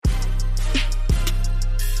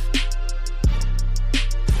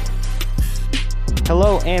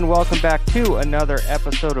Hello and welcome back to another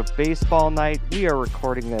episode of Baseball Night. We are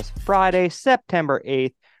recording this Friday, September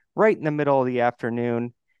 8th, right in the middle of the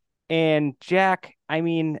afternoon. And Jack, I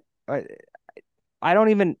don't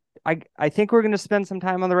even I think we're going to spend some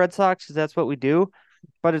time on the Red Sox because that's what we do,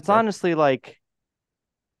 but it's Sure. honestly like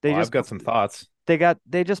they Well, I've just got some thoughts.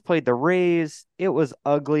 they just played the Rays. It was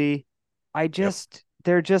ugly. I Yep.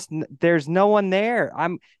 just there's no one there.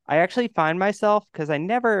 I actually find myself because I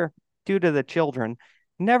never, due to the children,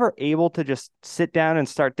 never able to just sit down and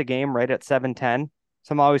start the game right at 7:10.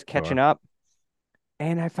 So I'm always catching Sure. up.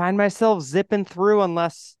 And I find myself zipping through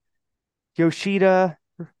unless Yoshida,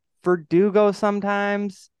 Verdugo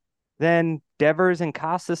sometimes, then Devers and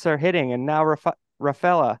Casas are hitting, and now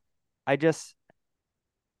Rafaela. I just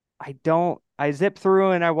I zip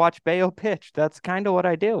through and I watch Bayo pitch. That's kind of what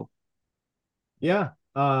I do. Yeah.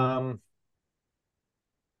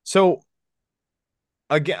 So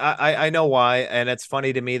again, I know why, and it's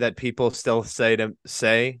funny to me that people still say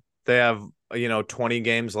they have 20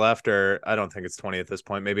 games left, or I don't think it's 20 at this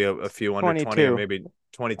point, maybe a few under 20, or 22. maybe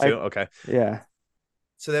 22. I Okay. Yeah.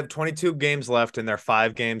 So they have 22 games left and they're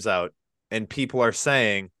 5 games out, and people are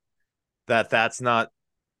saying that that's not,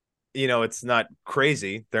 it's not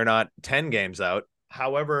crazy. They're not 10 games out.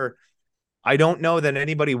 However, I don't know that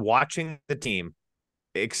anybody watching the team,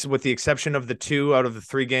 with the exception of the 2 out of the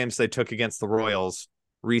 3 games they took against the Royals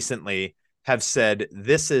recently, have said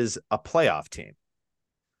this is a playoff team.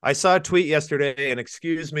 I saw a tweet yesterday, and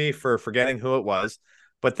excuse me for forgetting who it was,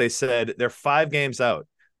 but they said they're 5 games out.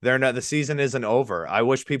 They're not, the season isn't over. I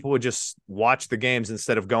wish people would just watch the games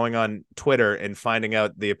instead of going on Twitter and finding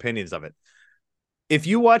out the opinions of it. If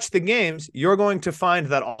you watch the games, you're going to find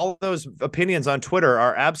that all those opinions on Twitter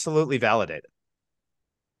are absolutely validated.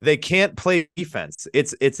 They can't play defense.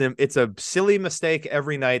 It's a silly mistake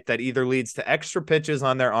every night that either leads to extra pitches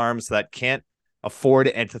on their arms that can't afford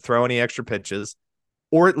and to throw any extra pitches,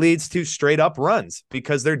 or it leads to straight up runs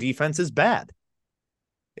because their defense is bad.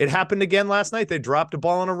 It happened again last night. They dropped a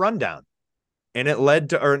ball on a rundown, and it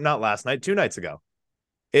led to, or not last night, 2 nights ago.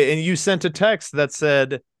 And you sent a text that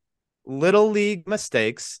said little league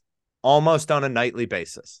mistakes almost on a nightly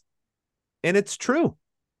basis. And it's true.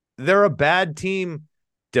 They're a bad team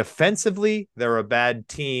defensively. They're a bad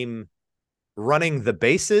team running the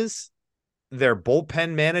bases. Their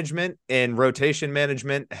bullpen management and rotation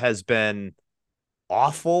management has been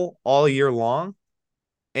awful all year long.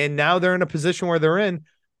 And now they're in a position where they're in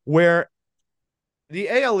where the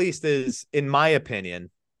AL East is, in my opinion,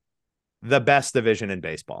 the best division in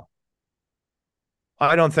baseball.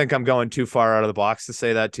 I don't think I'm going too far out of the box to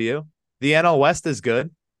say that to you. The NL West is good.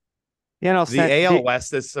 You know, The cent AL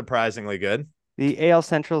West is surprisingly good. the AL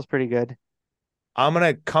Central is pretty good. I'm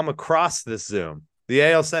going to come across this Zoom. The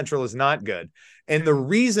AL Central is not good. And the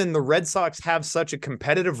reason the Red Sox have such a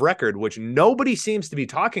competitive record, which nobody seems to be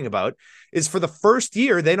talking about, is for the first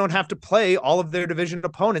year, they don't have to play all of their division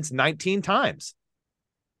opponents 19 times.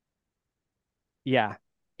 Yeah.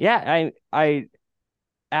 Yeah, I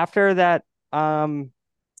after that failed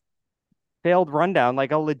rundown,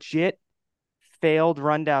 like a legit failed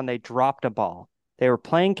rundown, they dropped a ball. They were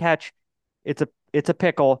playing catch. It's a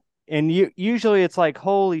pickle. And usually it's like,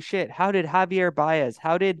 holy shit, how did Javier Baez,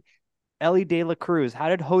 how did Ellie De La Cruz, how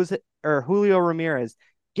did Jose or Julio Ramirez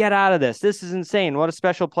get out of this? This is insane. What a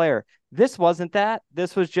special player. This wasn't that.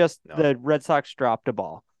 This was just No. the Red Sox dropped a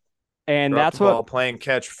ball. And Dropped that's the what, ball playing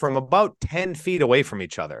catch from about 10 feet away from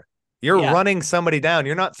each other. You're yeah, running somebody down.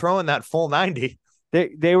 You're not throwing that full 90.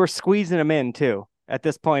 they were squeezing him in too. At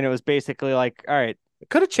this point, it was basically like, all right.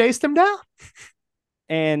 Could have chased him down.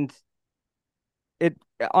 And it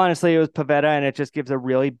honestly, it was Pavetta, and it just gives a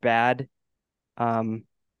really bad um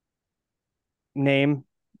name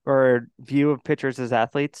or view of pitchers as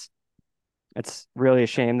athletes. It's really a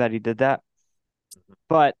shame that he did that.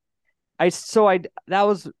 But that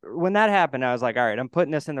was when that happened. I was like, all right, I'm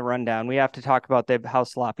putting this in the rundown. We have to talk about how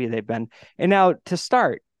sloppy they've been. And now to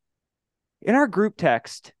start in our group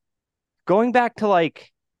text, going back to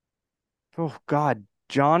like, oh God,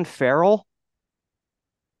 John Ferrell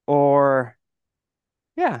or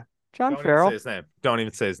yeah, John Don't even say Ferrell. his name. Don't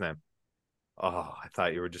even say his name. Oh, I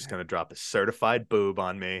thought you were just going to drop a certified boob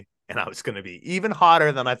on me, and I was going to be even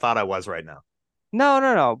hotter than I thought I was right now. No,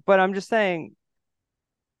 no, no. But I'm just saying,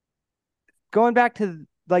 going back to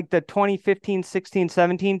like the 2015, 16,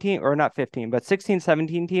 17 team, or not 15, but 16,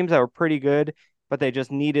 17 teams that were pretty good, but they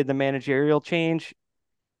just needed the managerial change.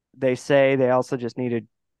 They say they also just needed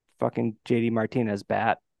fucking JD Martinez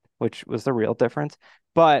bat, which was the real difference.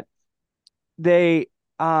 But they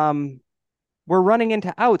were running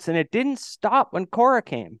into outs, and it didn't stop when Cora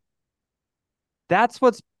came. That's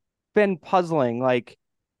what's been puzzling. Like,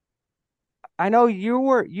 I know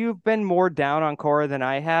you've been more down on Cora than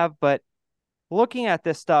I have, but looking at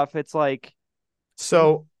this stuff, it's like,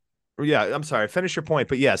 So, yeah, I'm sorry. Finish your point,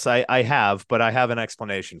 but yes, I have, but I have an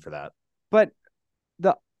explanation for that. but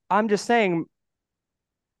the I'm just saying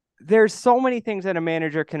there's so many things that a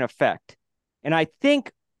manager can affect. And I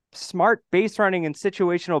think smart base running and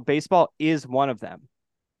situational baseball is one of them.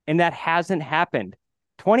 And that hasn't happened.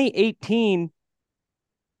 2018,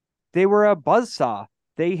 they were a buzzsaw.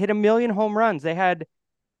 They hit a million home runs. They had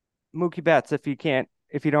Mookie Betts, if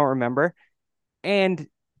you don't remember. And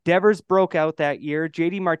Devers broke out that year.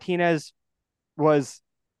 JD Martinez was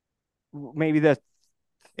maybe the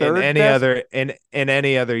In third any best. other in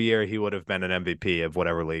any other year, he would have been an MVP of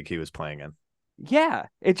whatever league he was playing in. Yeah,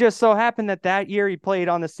 it just so happened that that year he played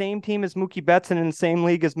on the same team as Mookie Betts and in the same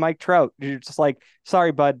league as Mike Trout. You're just like,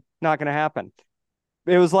 sorry, bud, not going to happen.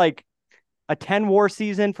 It was like a 10 WAR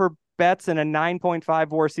season for Betts and a 9.5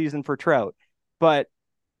 WAR season for Trout. But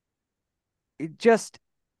it just,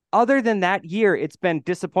 other than that year, it's been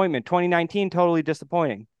disappointment. 2019, totally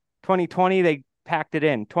disappointing. 2020, they packed it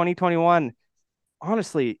in. 2021,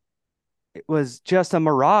 honestly, it was just a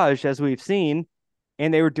mirage, as we've seen,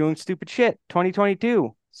 and they were doing stupid shit.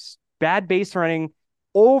 2022, bad base running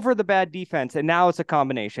over the bad defense, and now it's a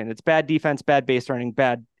combination. It's bad defense, bad base running,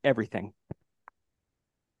 bad everything.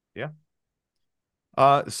 Yeah.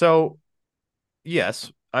 So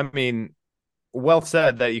yes, I mean, well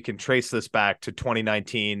said that you can trace this back to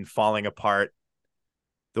 2019 falling apart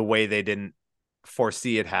the way they didn't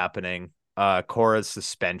foresee it happening. Cora's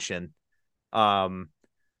suspension. Um,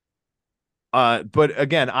 but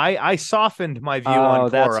again, I softened my view on Oh,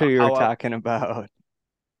 that's who Cora. you were How talking about.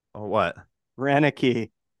 what?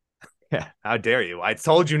 Renicky. Yeah, how dare you? I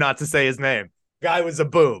told you not to say his name. Guy was a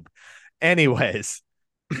boob. Anyways,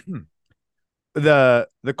 the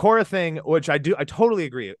Cora thing, which I totally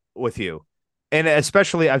agree with you. And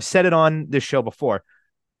especially I've said it on this show before.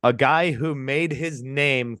 A guy who made his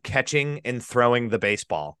name catching and throwing the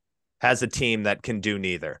baseball has a team that can do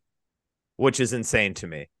neither, which is insane to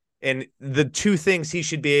me. And the two things he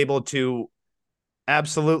should be able to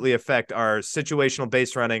absolutely affect are situational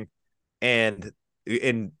base running and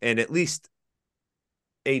and at least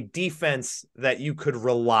a defense that you could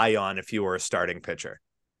rely on if you were a starting pitcher.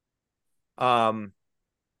 Um,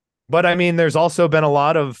 but I mean, there's also been a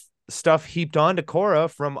lot of stuff heaped onto Cora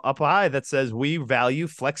from up high that says we value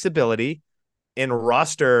flexibility in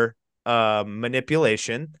roster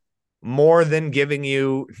manipulation more than giving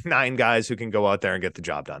you 9 guys who can go out there and get the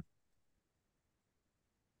job done.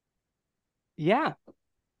 Yeah,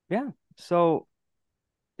 yeah. So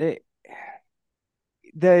it,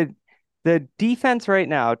 the the defense right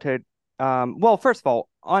now to well, first of all,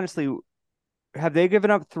 honestly, have they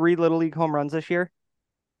given up 3 little league home runs this year?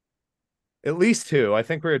 At least 2. I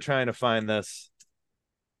think we were trying to find this.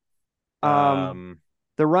 Um, Um,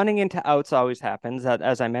 the running into outs always happens,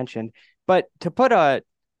 as I mentioned, but to put a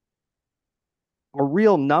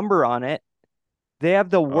real number on it, they have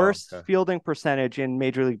the oh, worst okay. fielding percentage in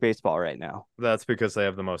Major League Baseball right now. That's because they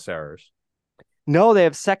have the most errors. No, they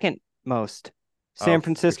have second most. San Oh, the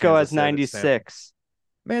Francisco has Kansas City San 96,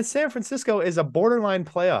 Man, San Francisco is a borderline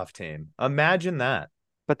playoff team. Imagine that.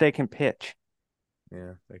 but they can pitch.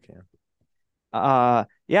 Yeah, they can.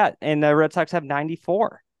 Yeah, and the Red Sox have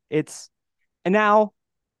 94. It's and now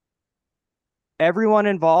everyone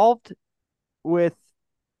involved with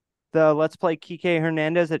the let's play Kike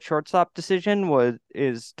Hernandez at shortstop decision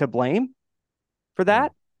is to blame for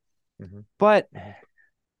that. Mm-hmm. But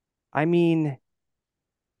I mean,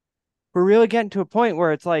 we're really getting to a point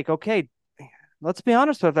where it's like, okay, let's be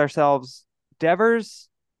honest with ourselves. Devers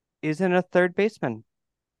isn't a third baseman.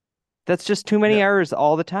 That's just too many No, errors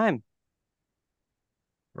all the time.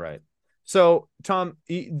 right. So, Tom,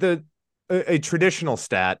 a traditional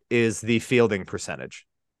stat is the fielding percentage,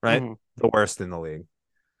 right? Mm-hmm. The worst in the league.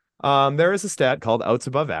 There is a stat called outs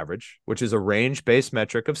above average, which is a range-based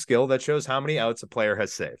metric of skill that shows how many outs a player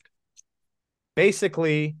has saved.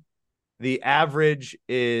 Basically, the average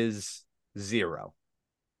is 0,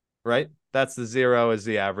 right? That's the 0 is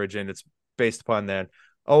the average, and it's based upon that.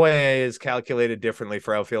 OAA is calculated differently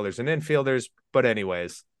for outfielders and infielders, but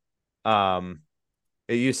anyways,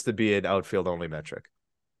 it used to be an outfield only metric.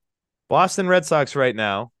 Boston Red Sox right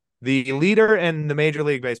now, the leader in the Major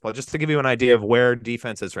League Baseball, just to give you an idea of where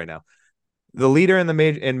defense is right now. The leader in the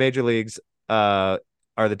major leagues are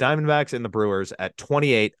the Diamondbacks and the Brewers at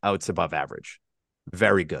 28 outs above average.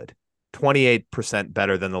 Very good. 28%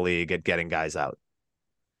 better than the league at getting guys out.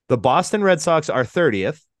 The Boston Red Sox are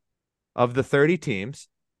 30th of the 30 teams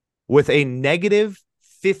with a negative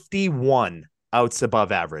 51 outs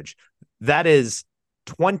above average. That is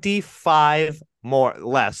 25 more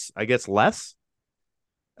less, I guess less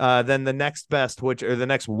than the next best, which or the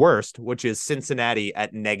next worst, which is Cincinnati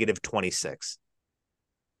at negative 26.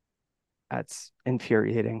 That's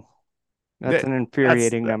infuriating. That's That, an that's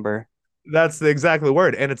infuriating number. that's the exact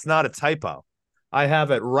word, and it's not a typo. I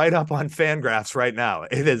have it right up on Fangraphs right now.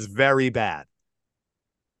 It is very bad.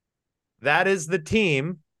 That is the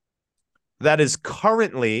team that is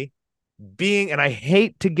currently being, and I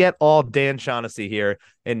hate to get all Dan Shaughnessy here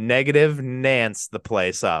and negative Nance the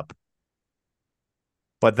place up,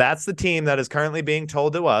 but that's the team that is currently being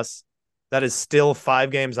told to us that is still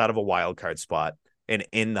 5 games out of a wild card spot and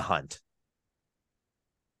in the hunt.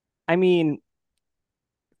 I mean,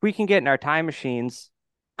 we can get in our time machines,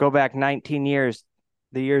 go back 19 years,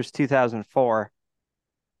 the year's 2004.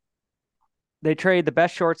 They trade the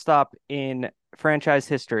best shortstop in franchise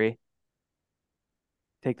history.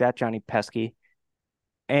 Take that, Johnny Pesky.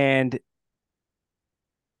 And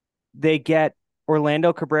they get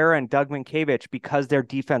Orlando Cabrera and Doug Mankiewicz because their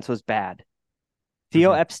defense was bad.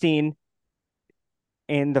 Theo Mm-hmm. Epstein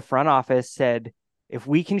in the front office said, if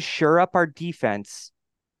we can shore up our defense,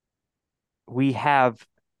 we have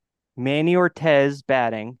Manny Ortez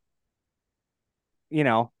batting. You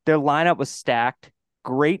know, their lineup was stacked,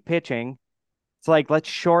 great pitching. It's like, let's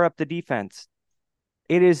shore up the defense.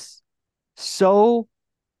 It is so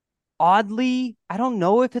oddly, I don't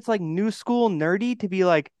know if it's like new school nerdy to be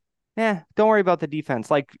like, don't worry about the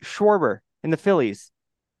defense. Like Schwarber in the Phillies.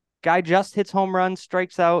 Guy just hits home runs,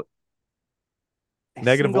 strikes out,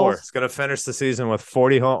 Negative WAR. singles. It's going to finish the season with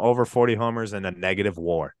 40 over 40 homers and a negative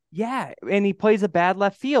WAR. Yeah, and he plays a bad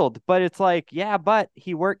left field, but it's like, yeah, but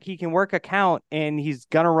he can work a count and he's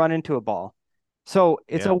gonna run into a ball. So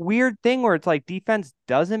it's Yeah. a weird thing where it's like defense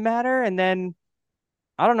doesn't matter, and then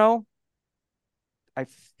I don't know. I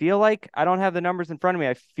feel like I don't have the numbers in front of me.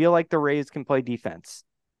 I feel like the Rays can play defense.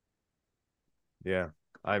 Yeah.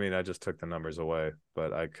 I mean, I just took the numbers away, but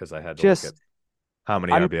because I had to look at Just how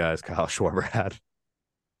many I'm RBIs Kyle Schwarber had.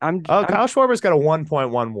 Oh, I'm Kyle Schwarber's got a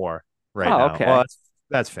 1.1 WAR right oh, now. Well, okay.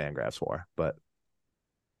 that's Fangraphs WAR, but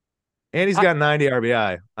and he's I, got 90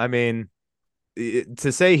 RBI. I mean,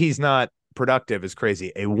 to say he's not productive is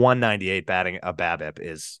crazy. A 198 batting a BABIP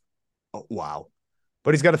is wow.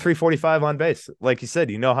 But he's got a 345 on base. Like you said,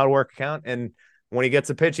 you know how to work a count, and when he gets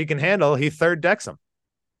a pitch he can handle, he third decks him.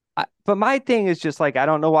 but my thing is just like I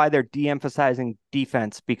don't know why they're de-emphasizing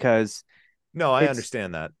defense because No, I it's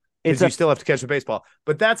understand that it's because you a still have to catch the baseball,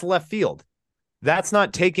 but that's left field. That's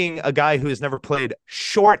not taking a guy who has never played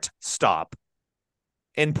shortstop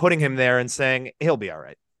and putting him there and saying he'll be all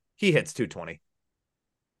right. He hits 220.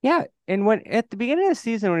 Yeah, and when at the beginning of the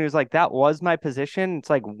season when he was like, "That was my position," it's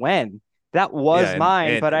like when that Yeah, was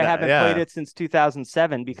mine, and but I haven't played yeah, it since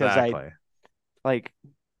 2007 because I exactly. like,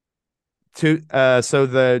 So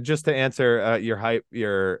the just to answer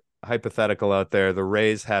your hypothetical out there, the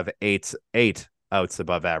Rays have eight outs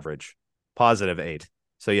above average, positive eight.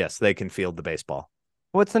 So yes, they can field the baseball.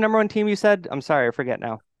 what's the number one team you said? I'm sorry, I forget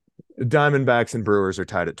now. Diamondbacks and Brewers are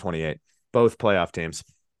tied at 28, both playoff teams.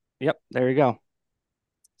 Yep, there you go.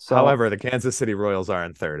 So However, the Kansas City Royals are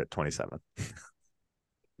in third at 27.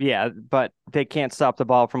 yeah, but they can't stop the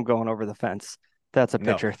ball from going over the fence. That's a No.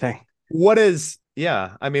 pitcher thing. What is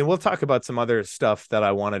yeah, I mean, we'll talk about some other stuff that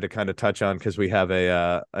I wanted to kind of touch on because we have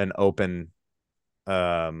a an open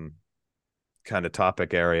um kind of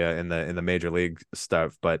topic area in the major league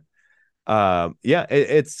stuff, but yeah,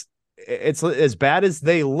 it's as bad as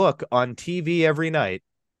they look on TV every night.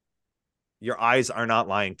 Your eyes are not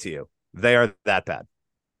lying to you. They are that bad.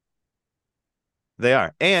 They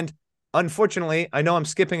are. And unfortunately, I know I'm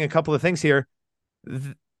skipping a couple of things here.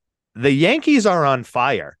 The Yankees are on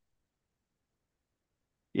fire.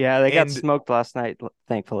 Yeah, they got And smoked last night,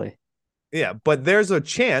 thankfully. yeah, but there's a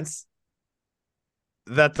chance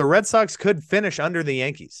that the Red Sox could finish under the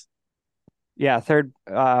Yankees. Yeah, third.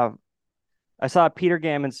 I saw Peter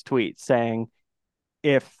Gammon's tweet saying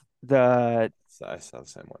if the So I saw the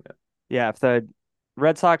same one. Yeah. yeah, if the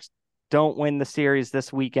Red Sox don't win the series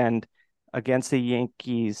this weekend against the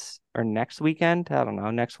Yankees or next weekend, I don't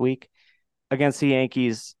know, next week against the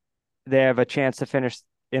Yankees, they have a chance to finish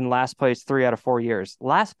in last place 3 out of 4 years.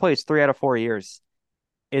 Last place 3 out of 4 years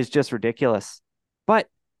is just ridiculous. But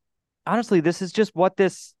honestly, this is just what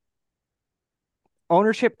this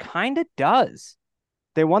ownership kind of does.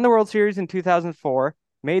 They won the World Series in 2004,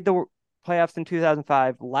 made the playoffs in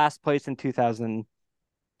 2005, last place in 2006.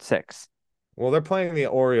 Well, they're playing the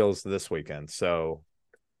Orioles this weekend, so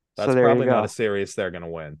So that's there you probably not a go. series they're going to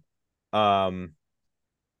win. Um,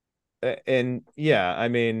 and yeah, I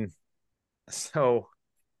mean, so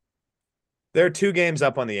They're 2 games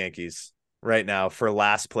up on the Yankees right now for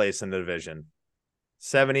last place in the division.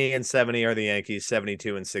 70-70 are the Yankees,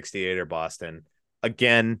 72-68 are Boston.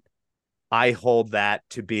 Again, I hold that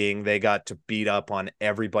to being they got to beat up on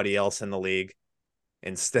everybody else in the league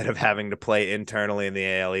instead of having to play internally in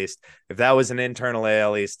the AL East. If that was an internal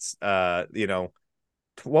AL East, what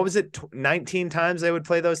was it? 19 times they would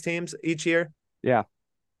play those teams each year. Yeah.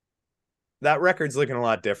 That record's looking a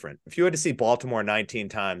lot different. If you had to see Baltimore 19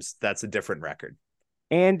 times, that's a different record.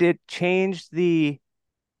 And it changed the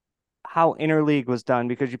how interleague was done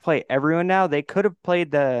because you play everyone now. They could have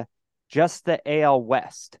played just the AL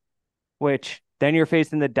West, which then you're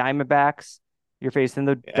facing the Diamondbacks, you're facing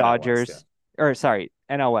the NL West, yeah. Dodgers, or sorry,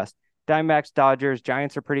 NL West. Diamondbacks, Dodgers,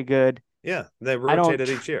 Giants are pretty good. Yeah, they I don't rotated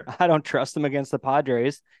each year. I don't trust them against the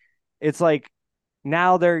Padres. It's like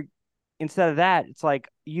now they're instead of that, it's like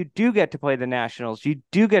you do get to play the Nationals, you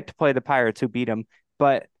do get to play the Pirates who beat them,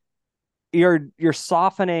 but you're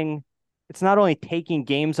softening. It's not only taking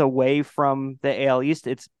games away from the AL East,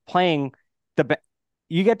 it's playing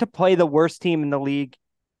you get to play the worst team in the league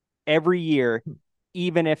every year,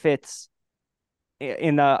 even if it's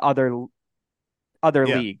in the other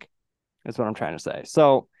Yeah. league, is what I'm trying to say.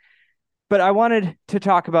 So, but I wanted to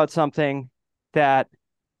talk about something that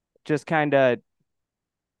just kind of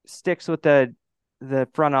sticks with the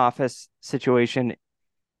front office situation.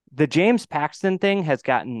 The James Paxton thing has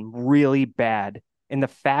gotten really bad, and the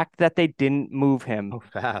fact that they didn't move him. So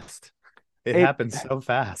fast. It It happened so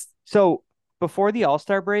fast. so before the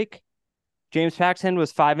All-Star break, James Paxton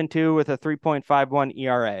was 5-2 with a 3.51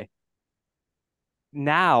 ERA.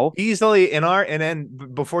 Now, Easily in our, and then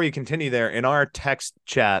before you continue there, in our text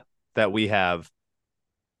chat that we have,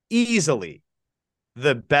 easily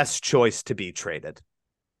the best choice to be traded.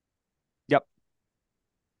 yep.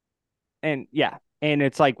 And yeah, and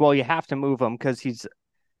it's like, well, you have to move him because he's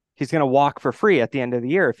going to walk for free at the end of the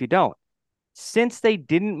year if you don't. Since they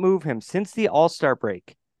didn't move him since the All-Star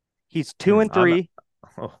break, he's 2 and 3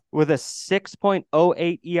 with a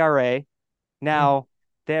 6.08 ERA. Now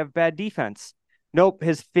they have bad defense. Nope,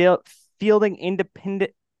 his fielding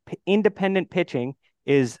independent pitching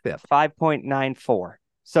is 5.94.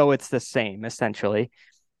 So it's the same essentially.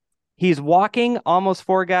 He's walking almost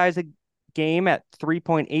 4 guys a game at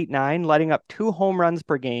 3.89, letting up 2 home runs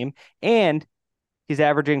per game, and he's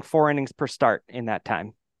averaging 4 innings per start in that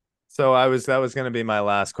time. So that was going to be my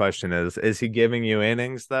last question is he giving you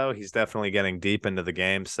innings though? He's definitely getting deep into the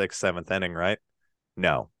game, 6th, 7th inning, right?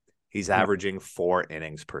 No. He's No. averaging 4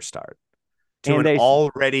 innings per start to And an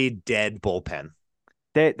already dead bullpen.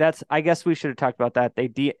 That's I guess we should have talked about that. They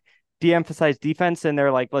de-emphasize defense and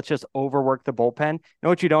they're like, let's just overwork the bullpen. You know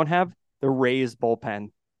what you don't have? The Rays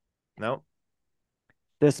bullpen. No.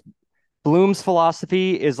 This Bloom's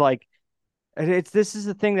philosophy is like this is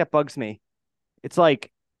the thing that bugs me. It's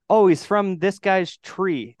like, oh, he's from this guy's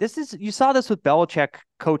tree. You saw this with Belichick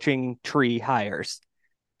coaching tree hires.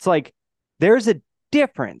 It's like there's a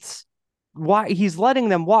difference. Why he's letting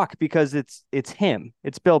them walk because it's him.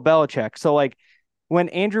 It's Bill Belichick. So like when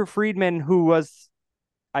Andrew Friedman, who was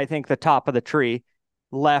I think the top of the tree,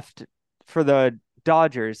 left for the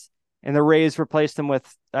Dodgers and the Rays replaced him with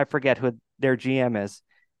I forget who their GM is,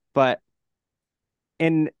 but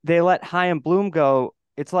and they let Chaim Bloom go.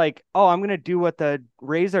 It's like, oh, I'm going to do what the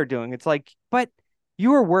Rays are doing. It's like, but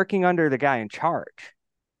you were working under the guy in charge.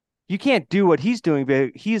 You can't do what he's doing,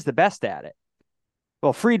 but he's the best at it.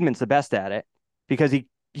 Well, Friedman's the best at it because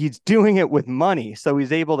he's doing it with money. So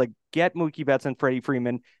he's able to get Mookie Betts and Freddie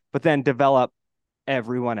Freeman, but then develop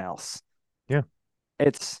everyone else. Yeah.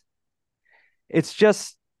 It's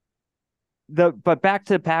just but back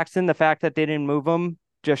to Paxton, the fact that they didn't move him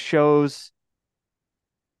just shows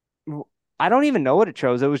I don't even know what it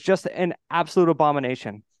shows. It was just an absolute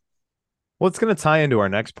abomination. Well, it's going to tie into our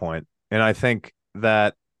next point, and I think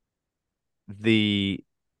that the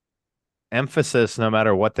emphasis, no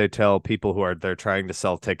matter what they tell people they're trying to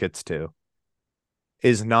sell tickets to,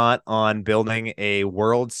 is not on building a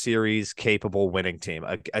World Series capable winning team,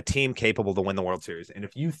 a team capable to win the World Series. And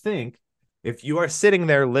if you are sitting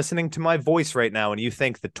there listening to my voice right now and you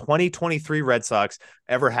think the 2023 Red Sox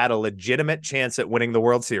ever had a legitimate chance at winning the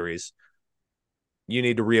World Series, you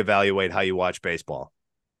need to reevaluate how you watch baseball.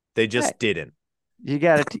 They just didn't. You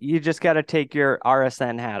just gotta take your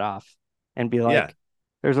RSN hat off and be like, yeah.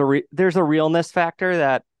 there's a realness factor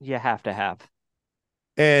that you have to have.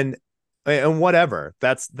 And whatever,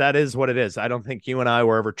 that is what it is. I don't think you and I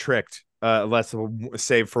were ever tricked, unless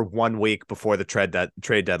save for 1 week before the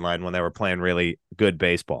trade deadline when they were playing really good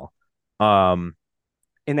baseball. And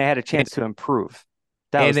they had a chance to improve.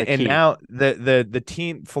 That was the key. And now the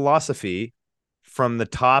team philosophy from the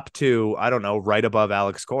top to, I don't know, right above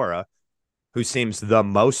Alex Cora, who seems the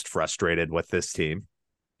most frustrated with this team,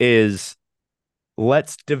 is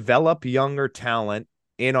let's develop younger talent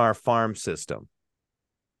in our farm system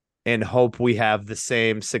and hope we have the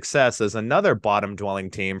same success as another bottom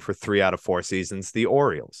dwelling team for 3 out of 4 seasons, the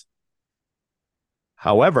Orioles.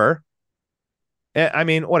 However, I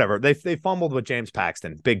mean, whatever. They fumbled with James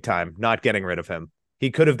Paxton big time, not getting rid of him.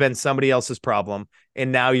 He could have been somebody else's problem.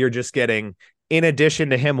 And now you're just getting, in addition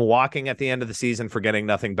to him walking at the end of the season for getting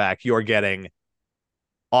nothing back, you're getting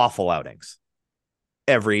awful outings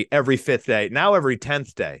every 5th day, now every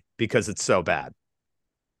 10th day, because it's so bad.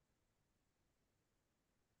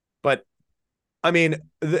 But I mean,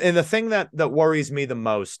 and the thing that worries me the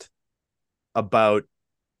most about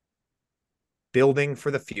building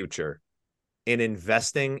for the future and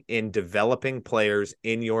investing in developing players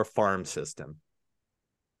in your farm system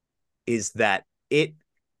is that it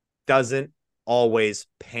doesn't always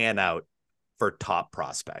pan out for top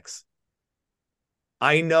prospects.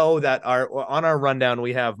 I know that on our rundown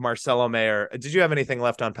we have Marcelo Mayer. Did you have anything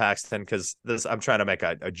left on Paxton? Because I'm trying to make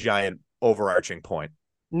a giant overarching point.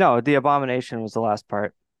 No, the abomination was the last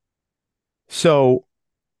part. So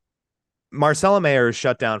Marcelo Mayer is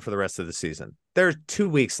shut down for the rest of the season. There's 2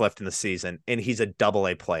 weeks left in the season, and he's a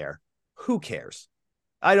AA player. Who cares?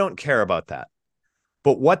 I don't care about that.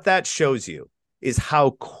 But what that shows you is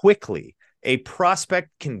how quickly a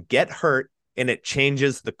prospect can get hurt, and it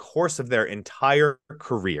changes the course of their entire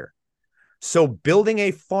career. So building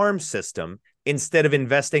a farm system instead of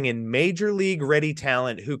investing in major league ready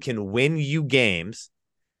talent who can win you games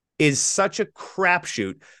is such a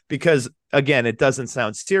crapshoot because, again, it doesn't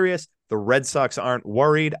sound serious. The Red Sox aren't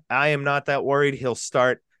worried. I am not that worried. He'll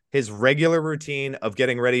start his regular routine of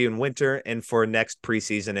getting ready in winter and for next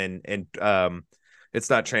preseason and it's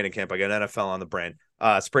not training camp. I got NFL on the brain.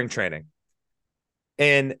 Spring training.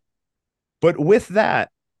 But with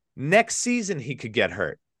that, next season he could get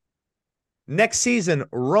hurt. Next season,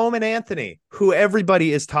 Roman Anthony, who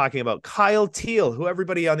everybody is talking about, Kyle Teal, who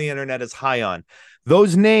everybody on the internet is high on.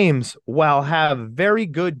 Those names, while have very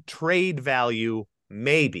good trade value,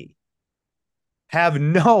 maybe, have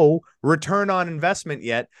no return on investment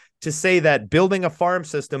yet to say that building a farm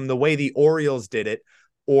system the way the Orioles did it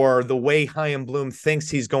or the way Chaim Bloom thinks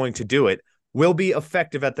he's going to do it will be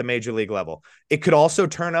effective at the major league level. It could also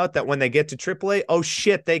turn out that when they get to AAA, oh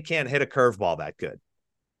shit, they can't hit a curveball that good.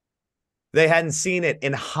 They hadn't seen it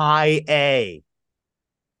in high A.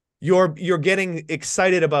 You're getting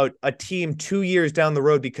excited about a team 2 years down the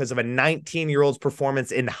road because of a 19-year-old's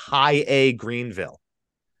performance in high A Greenville.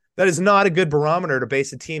 That is not a good barometer to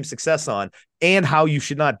base a team's success on and how you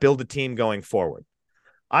should not build a team going forward.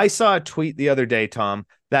 I saw a tweet the other day, Tom,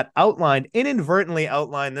 that inadvertently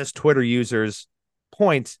outlined this Twitter user's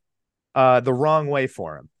point the wrong way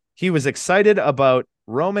for him. He was excited about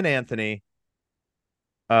Roman Anthony.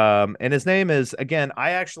 And his name is, again,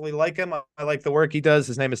 I actually like him. I like the work he does.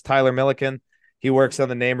 His name is Tyler Milliken. He works on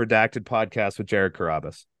the Name Redacted podcast with Jared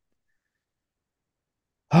Carabas.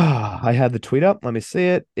 I had the tweet up. Let me see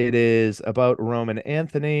it. It is about Roman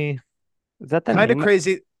Anthony. Is that the Kind of name?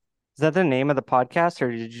 crazy. Is that the name of the podcast, or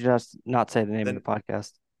did you just not say the name of the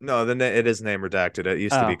podcast? No, it is Name Redacted. It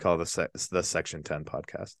used to be called the Section 10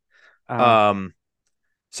 podcast. Oh.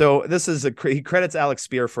 So this is he credits Alex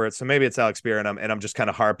Spear for it. So maybe it's Alex Spear, and I'm just kind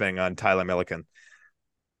of harping on Tyler Milliken.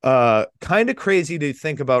 Kind of crazy to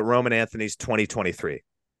think about Roman Anthony's 2023.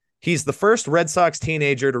 He's the first Red Sox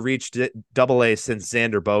teenager to reach AA since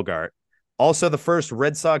Xander Bogart. Also the first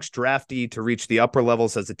Red Sox draftee to reach the upper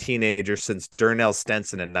levels as a teenager since Darnell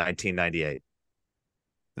Stenson in 1998.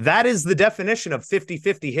 That is the definition of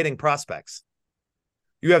 50-50 hitting prospects.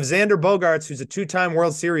 You have Xander Bogaerts, who's a 2-time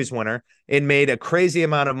World Series winner and made a crazy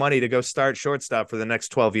amount of money to go start shortstop for the next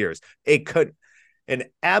 12 years. An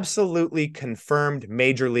absolutely confirmed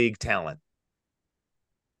major league talent.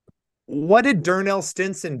 What did Darnell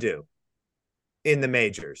Stinson do in the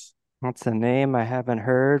majors? That's a name I haven't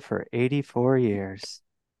heard for 84 years.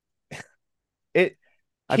 He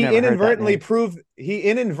inadvertently proved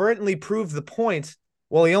the point.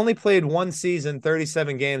 Well, he only played one season,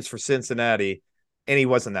 37 games for Cincinnati, and he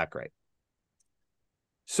wasn't that great.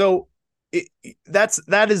 So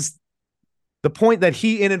that is the point that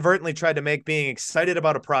he inadvertently tried to make, being excited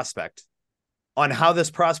about a prospect on how this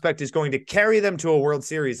prospect is going to carry them to a World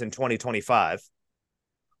Series in 2025.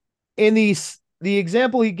 And the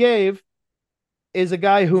example he gave is a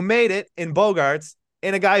guy who made it in Bogarts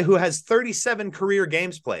and a guy who has 37 career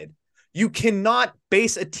games played. You cannot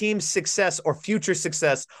base a team's success or future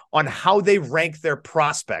success on how they rank their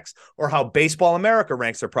prospects, or how Baseball America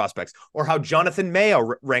ranks their prospects, or how Jonathan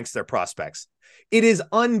Mayo ranks their prospects. It is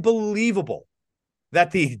unbelievable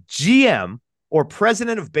that the GM or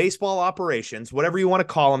president of baseball operations, whatever you want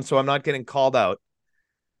to call him, so I'm not getting called out,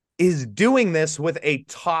 is doing this with a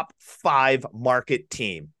top 5 market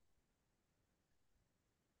team.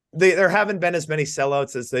 There haven't been as many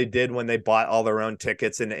sellouts as they did when they bought all their own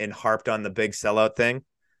tickets and harped on the big sellout thing.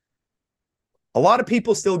 A lot of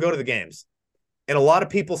people still go to the games, and a lot of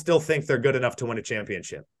people still think they're good enough to win a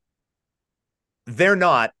championship. They're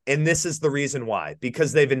not, and this is the reason why,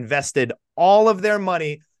 because they've invested all of their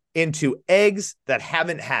money into eggs that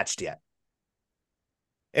haven't hatched yet.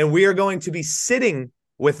 And we are going to be sitting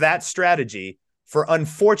with that strategy for,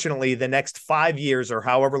 unfortunately, the next 5 years, or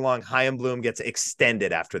however long Chaim Bloom gets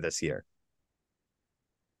extended after this year.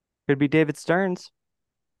 Could be David Stearns.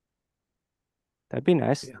 That'd be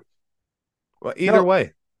nice. Yeah. Well, either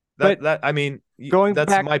way, I mean,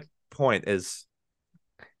 that's back, my point is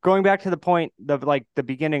going back to the point of like the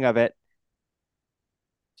beginning of it.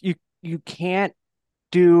 You can't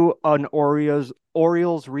do an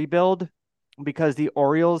Orioles rebuild, because the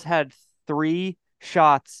Orioles had 3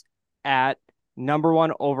 shots at number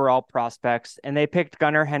 1 overall prospects, and they picked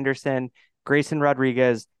Gunnar Henderson, Grayson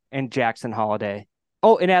Rodriguez, and Jackson Holliday.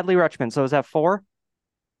 Oh, and Adley Rutschman. So is that 4?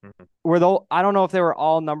 Mm-hmm. I don't know if they were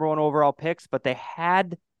all number 1 overall picks, but they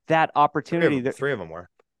had that opportunity. 3 of them were.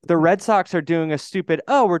 The Red Sox are doing a stupid,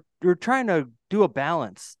 we're trying to do a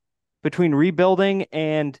balance between rebuilding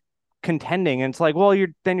and contending. And it's like, well,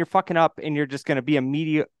 you're fucking up, and you're just going to be a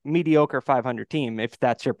mediocre 500 team if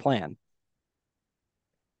that's your plan.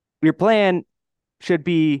 Your plan should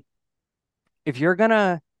be, if you're going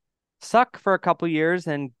to suck for a couple years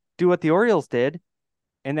and do what the Orioles did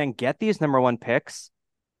and then get these number 1 picks,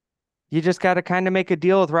 you just got to kind of make a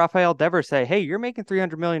deal with Rafael Devers. Say, hey, you're making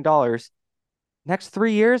 $300 million. Next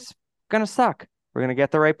 3 years, going to suck. We're going to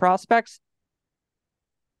get the right prospects,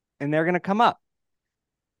 and they're going to come up.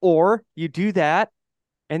 Or you do that,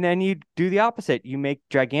 and then you do the opposite. You make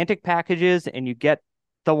gigantic packages, and you get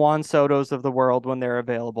the Juan Sotos of the world when they're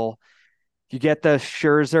available. You get the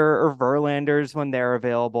Scherzer or Verlanders when they're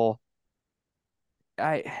available.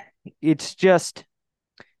 It's just,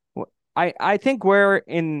 I think we're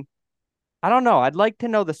in, I don't know. I'd like to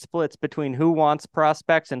know the splits between who wants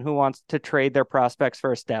prospects and who wants to trade their prospects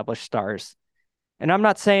for established stars. And I'm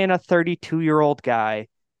not saying a 32-year-old guy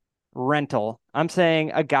rental. I'm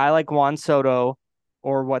saying a guy like Juan Soto,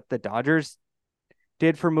 or what the Dodgers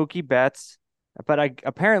did for Mookie Betts. But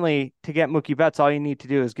apparently, to get Mookie Betts, all you need to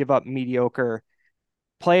do is give up mediocre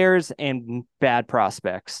players and bad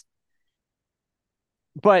prospects.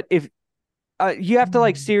 But if you have to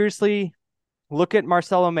like seriously look at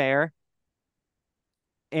Marcelo Mayer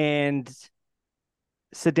and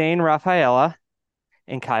Ceddanne Rafaela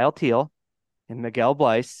and Kyle Teal and Miguel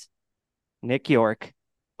Bleis, Nick York,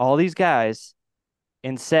 all these guys,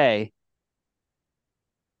 and say,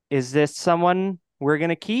 is this someone we're going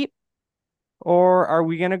to keep? Or are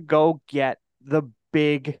we going to go get the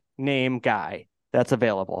big name guy that's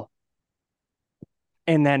available?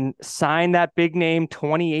 And then sign that big name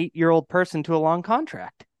 28-year-old person to a long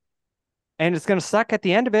contract. And it's going to suck at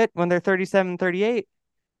the end of it when they're 37, 38.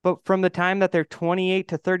 But from the time that they're 28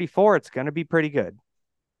 to 34, it's going to be pretty good.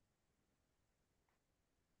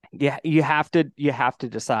 Yeah, you have to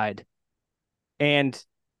decide. And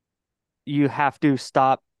you have to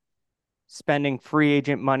stop spending free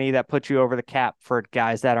agent money that puts you over the cap for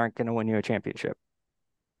guys that aren't going to win you a championship.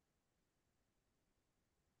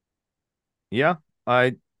 Yeah,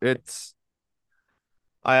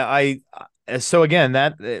 so again,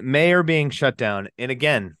 that Mayer being shut down, and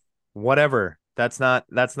again, whatever, that's not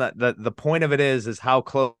the point of it is how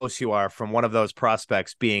close you are from one of those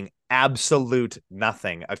prospects being absolute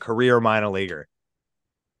nothing, a career minor leaguer.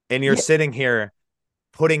 And you're sitting here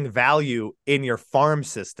putting value in your farm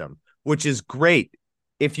system, which is great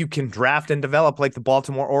if you can draft and develop like the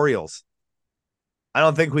Baltimore Orioles. I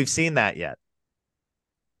don't think we've seen that yet.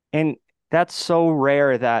 And that's so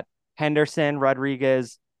rare that Henderson,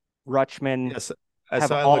 Rodriguez, Rutschman. Yes.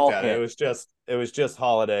 So I looked at it. It was just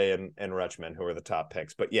Holiday and Rutschman who were the top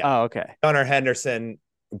picks. But yeah. Oh, okay. Gunnar Henderson,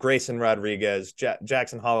 Grayson Rodriguez,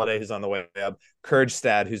 Jackson Holiday, who's on the way up,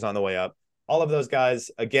 Kjerstad, who's on the way up. All of those guys,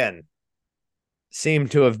 again, seem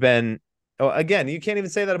to have been. Oh, again, you can't even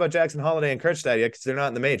say that about Jackson Holiday and Kjerstad yet because they're not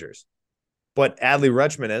in the majors. But Adley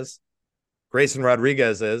Rutschman is, Grayson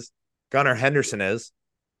Rodriguez is, Gunnar Henderson is,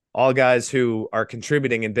 all guys who are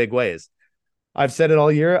contributing in big ways. I've said it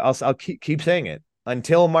all year. I'll keep saying it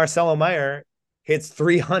until Marcelo Mayer hits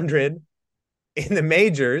 300 in the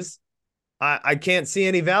majors. I can't see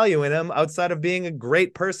any value in him outside of being a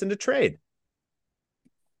great person to trade.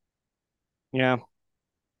 Yeah.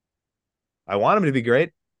 I want him to be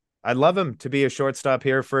great. I'd love him to be a shortstop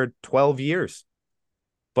here for 12 years.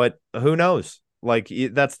 But who knows? Like,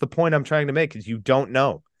 that's the point I'm trying to make, is you don't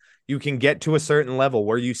know. You can get to a certain level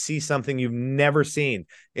where you see something you've never seen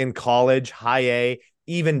in college, high A,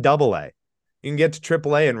 even double A. You can get to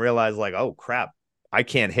triple A and realize, like, oh crap, I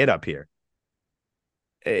can't hit up here.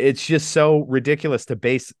 It's just so ridiculous to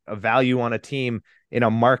base a value on a team in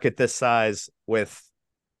a market this size with,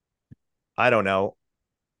 I don't know.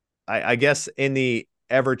 I guess in the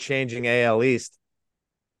ever changing AL East,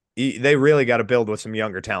 they really got to build with some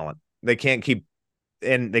younger talent. They can't keep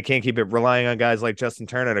it relying on guys like Justin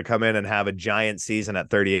Turner to come in and have a giant season at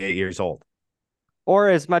 38 years old. Or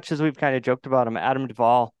as much as we've kind of joked about him, Adam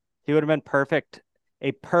Duvall, he would have been perfect,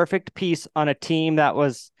 a perfect piece on a team that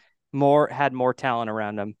was had more talent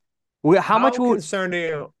around him. How much How would concerned are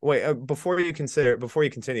you? Wait, before you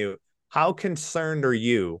continue, how concerned are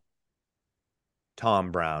you,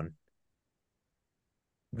 Tom Brown,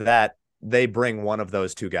 that they bring one of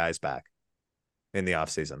those two guys back in the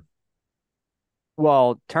offseason?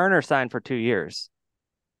 well, Turner signed for 2 years.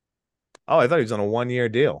 Oh, I thought he was on a 1 year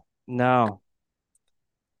deal. No,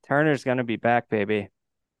 Turner's gonna be back, baby.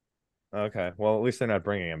 Okay, well, at least they're not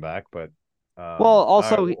bringing him back. But Well, all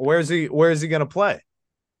right, also, where's he going to play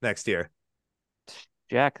next year?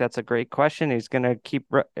 Jack, that's a great question. He's gonna keep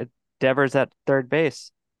Devers at third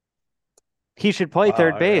base. He should play Wow,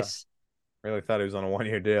 third I base. really thought he was on a 1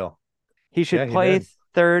 year deal. He Yeah, should he play did.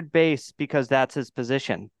 third base because that's his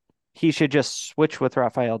position. He should just switch with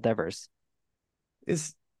Rafael Devers.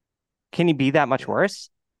 Is Can he be that much worse?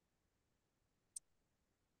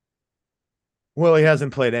 Well, he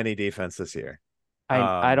hasn't played any defense this year.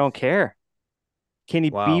 I Um, don't care. Can he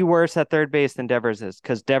be wow. worse at third base than Devers is?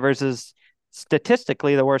 Because Devers is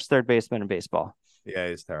statistically the worst third baseman in baseball. Yeah,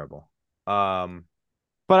 he's terrible. Um,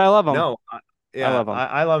 But I love him. no, I yeah, love him.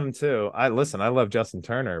 I love him too. I love Justin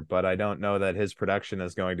Turner, but I don't know that his production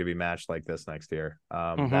is going to be matched like this next year.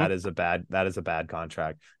 Mm-hmm. That is a bad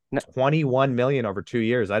contract. 21 million over 2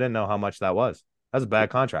 years. I didn't know how much that was. That's a bad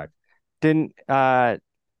contract. Didn't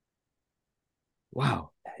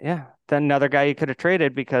wow. Yeah. Then another guy you could have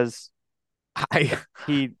traded because I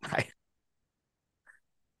he I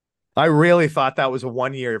I really thought that was a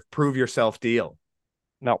 1 year prove yourself deal.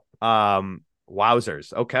 no.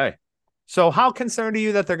 Wowzers. Okay. So how concerned are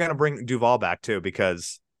you that they're going to bring Duvall back too?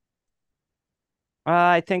 Because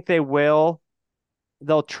I think they will.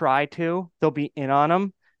 They'll try to. They'll be in on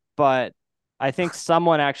him, but I think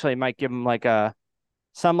someone actually might give him like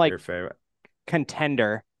some like your favorite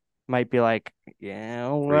contender might be like, yeah,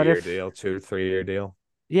 three what year if deal, 2 3 year deal.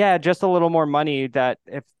 yeah, just a little more money that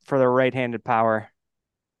if for the right-handed power.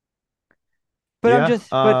 But I'm Yeah. just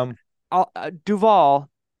but Duvall,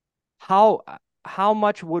 how how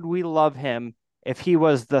much would we love him if he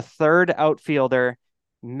was the third outfielder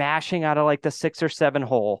mashing out of like the 6 or 7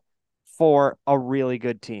 hole for a really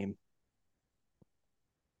good team?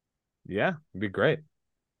 Yeah, it'd be great.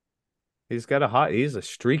 He's a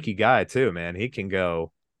streaky guy too, man. He can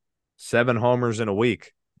go 7 homers in a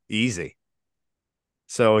week. Easy.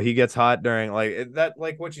 So he gets hot during like that,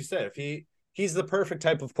 like what you said. If he's the perfect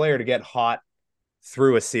type of player to get hot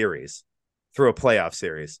through a series, through a playoff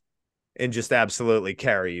series, and just absolutely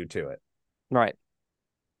carry you to it. Right.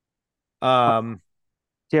 Um,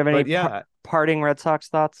 Do you have any but yeah, parting Red Sox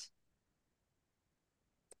thoughts?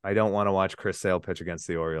 I don't want to watch Chris Sale pitch against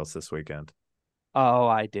the Orioles this weekend. Oh,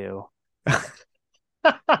 I do.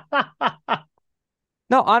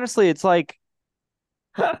 No, honestly, it's like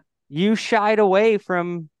you shied away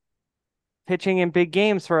from pitching in big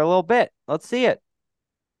games for a little bit. Let's see it.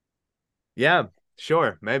 Yeah,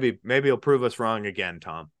 sure. Maybe he'll prove us wrong again,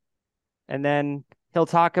 Tom. And then he'll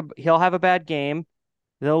have a bad game.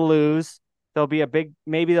 They'll lose.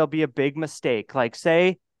 Maybe there'll be a big mistake. Like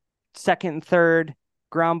say second and third,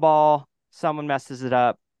 ground ball, someone messes it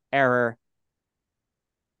up, error.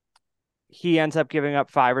 He ends up giving up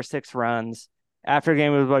 5 or 6 runs. After the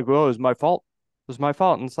game, it was like, "Oh, it was my fault. It was my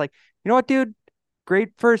fault." And it's like, you know what, dude?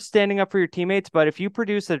 Great for standing up for your teammates, but if you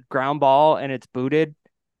produce a ground ball and it's booted,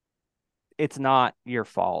 it's not your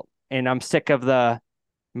fault. And I'm sick of the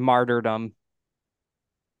martyrdom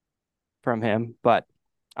from him. But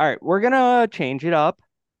all right, we're gonna change it up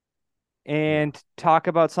Yeah. and talk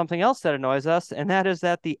about something else that annoys us, and that is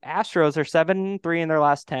that the Astros are 7-3 in their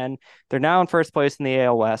last 10. They're now in first place in the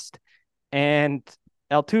AL West. And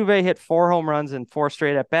Altuve hit 4 home runs in 4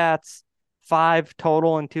 straight at bats, 5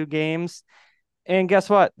 total in 2 games. And guess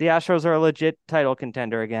what? The Astros are a legit title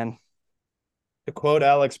contender again. To quote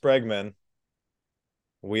Alex Bregman,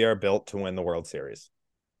 we are built to win the World Series.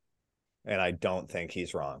 And I don't think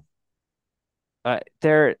he's wrong.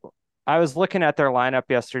 They're I was looking at their lineup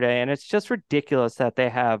yesterday, and it's just ridiculous that they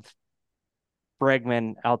have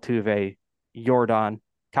Bregman, Altuve, Jordan.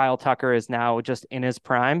 Kyle Tucker is now just in his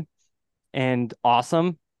prime and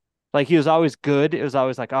awesome. Like he was always good. It was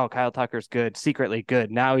always like, oh, Kyle Tucker's good, secretly good.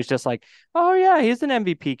 Now he's just like, oh yeah, he's an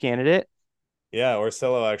MVP candidate. Yeah,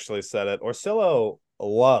 Orsillo actually said it. Orsillo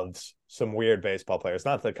loves some weird baseball players.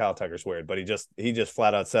 Not that Kyle Tucker's weird, but he just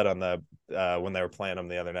flat out said on the when they were playing him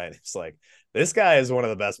the other night, it's like, this guy is one of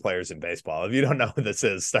the best players in baseball. If you don't know who this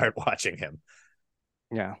is, start watching him.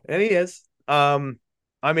 Yeah. And he is.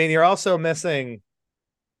 I mean, you're also missing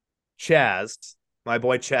Chaz, my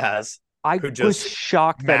boy Chaz, I who was just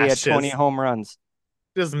shocked that he had 20 mashes, home runs.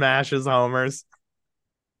 just mashes homers.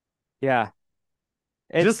 Yeah.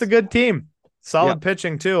 Just a It's good team. Yep. Solid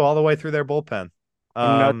pitching too, all the way through their bullpen.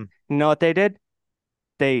 And Um, you know what they did?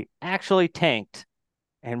 They actually tanked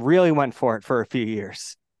and really went for it for a few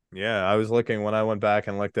years. yeah, I was looking when I went back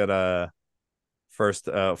and looked at first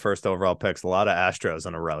overall picks. A lot of Astros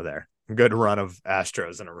in a row there. Good run of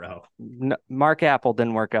Astros in a row. Mark Apple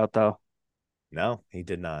didn't work out though. No, he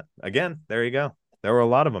did not. Again, there you go. There were a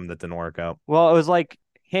lot of them that didn't work out. Well, it was like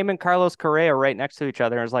him and Carlos Correa right next to each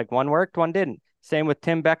other. It was like one worked, one didn't. Same with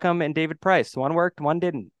Tim Beckham and David Price. One worked, one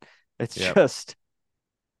didn't. It's Yep. just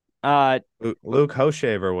uh Luke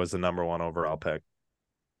Hoshaver was the number one overall pick.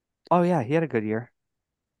 oh yeah, he had a good year.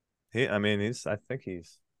 I mean, I think he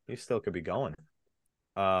still could be going.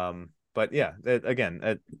 But yeah,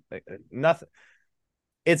 again, nothing.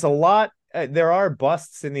 It's a lot. There are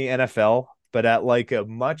busts in the NFL, but at like a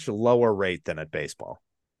much lower rate than at baseball.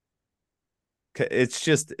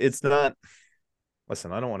 It's not.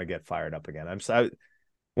 Listen, I don't want to get fired up again.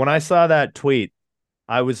 When I saw that tweet,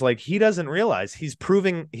 I was like, he doesn't realize he's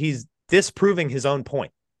disproving his own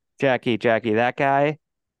point. Jackie, that guy,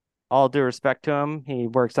 all due respect to him, he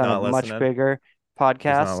works on a Not much listening. bigger He's not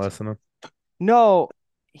podcast. listening. No,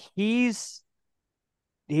 he's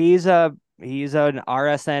he's an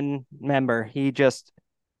RSN member. He just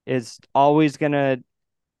is always gonna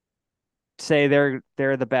say they're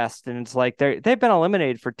the best, and it's like they've been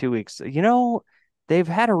eliminated for 2 weeks. They've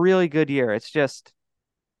had a really good year. It's just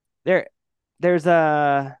there there's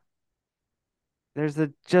a there's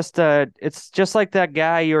a just a it's just like that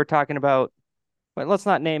guy you were talking about. But let's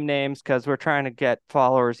not name names because we're trying to get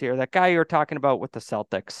followers here. That guy you were talking about with the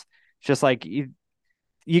Celtics. It's just like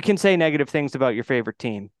you can say negative things about your favorite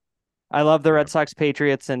team. I love the Yeah. Red Sox,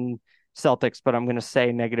 Patriots, and Celtics, but I'm going to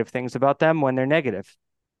say negative things about them when they're negative.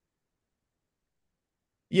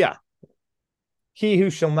 Yeah. He who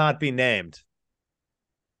shall not be named.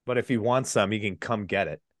 But if he wants some, he can come get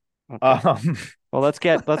it. Okay. Um, Well, let's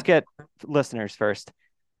get listeners first.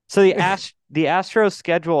 So the Astros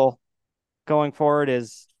schedule going forward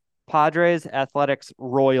is Padres, Athletics,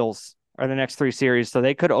 Royals are the next three series. So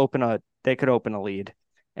they could open a lead,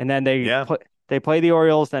 and then yeah. they play the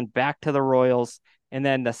Orioles, then back to the Royals, and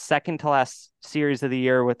then the second to last series of the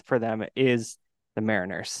year for them is the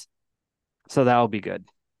Mariners. So that'll be good.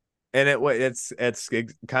 And it's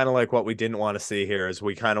kind of like what we didn't want to see here is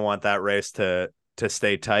we kind of want that race to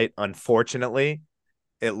stay tight. Unfortunately,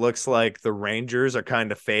 it looks like the Rangers are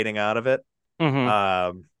kind of fading out of it.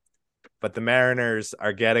 Mm-hmm. But the Mariners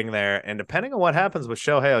are getting there. And depending on what happens with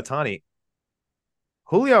Shohei Ohtani,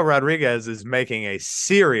 Julio Rodriguez is making a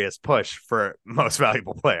serious push for most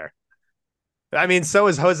valuable player. I mean, so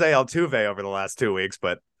is Jose Altuve over the last 2 weeks,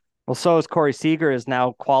 but Well, so is Corey Seager is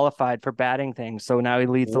now qualified for batting things. So now he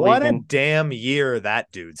leads the what league a in. damn year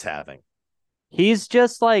that dude's having. He's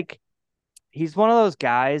just like he's one of those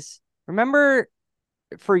guys. Remember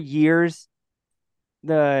for years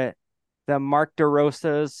the Mark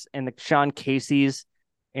DeRosas and the Sean Caseys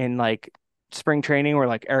in like spring training were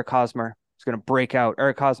like Eric Hosmer is going to break out.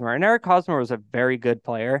 Eric Hosmer. And Eric Hosmer was a very good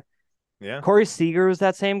player. Yeah. Corey Seager was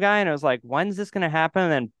that same guy. And I was like, when's this going to happen?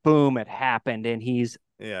 And then boom, it happened. And he's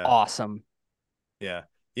Yeah. awesome. Yeah.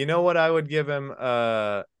 You know what I would give him?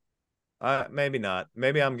 Maybe not.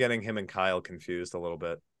 Maybe I'm getting him and Kyle confused a little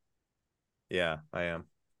bit. Yeah, I am.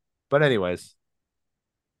 But anyways,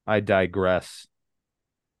 I digress.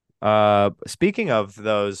 Speaking of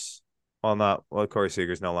those, Corey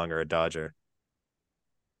Seager's no longer a Dodger.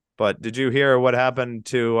 But did you hear what happened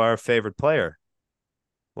to our favorite player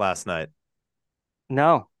last night?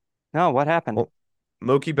 No, no, what happened? Well,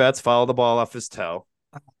 Mookie Betts fouled the ball off his toe,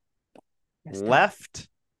 Messed up. left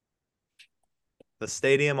the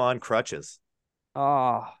stadium on crutches.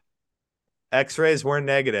 Oh, X-rays were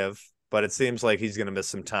negative. but it seems like he's going to miss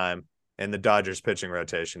some time, and the Dodgers pitching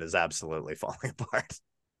rotation is absolutely falling apart.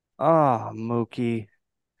 Oh, Mookie.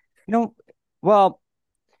 You know, well,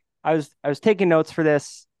 I was taking notes for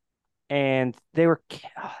this, and they were,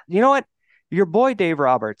 you know what? Your boy Dave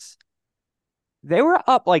Roberts, they were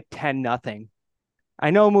up like 10-0.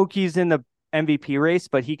 I know Mookie's in the MVP race,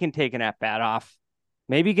 but he can take an at bat off.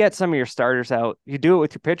 Maybe get some of your starters out. You do it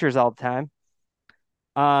with your pitchers all the time.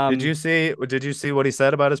 Did Um, you see? Did you see what he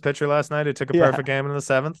said about his pitcher last night? Who took a yeah, perfect game in the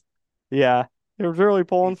seventh? yeah, it was really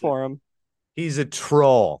pulling He's a, for him. he's a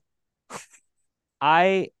troll.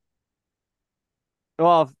 I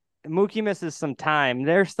well, if Mookie misses some time,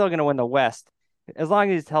 they're still going to win the West as long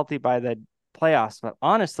as he's healthy by the playoffs. But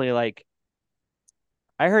honestly, like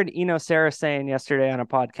I heard Eno Sarah saying yesterday on a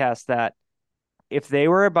podcast that if they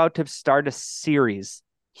were about to start a series,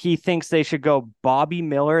 he thinks they should go Bobby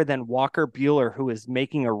Miller, then Walker Buehler, who is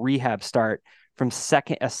making a rehab start from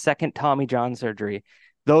a second Tommy John surgery.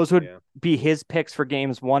 Those would Yeah. be his picks for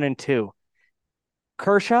games 1 and 2.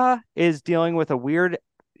 Kershaw is dealing with a weird.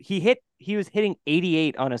 He was hitting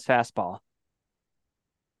 88 on his fastball.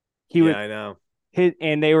 He Yeah, was I know. hit,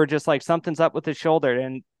 and they were just like something's up with his shoulder.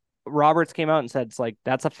 And Roberts came out and said, "It's like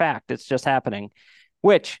that's a fact. It's just happening."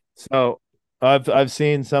 Which, So I've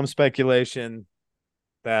seen some speculation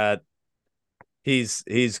that he's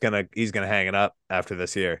gonna hang it up after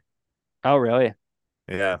this year. oh really?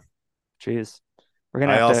 Yeah. Jeez, we're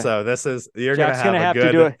gonna I have to. also this is you're gonna Jack's gonna have a have to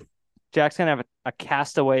do good it. Jack's gonna have a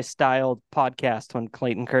Castaway styled podcast when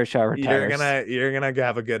Clayton Kershaw you're retires. gonna you're gonna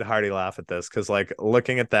have a good hearty laugh at this because like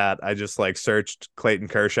looking at that, I just like searched Clayton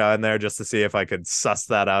Kershaw in there just to see if I could suss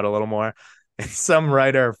that out a little more. And some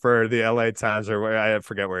writer for the LA Times or where I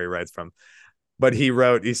forget where he writes from, but he's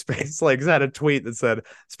like had a tweet that said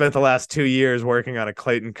spent the last 2 years working on a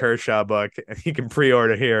Clayton Kershaw book and he can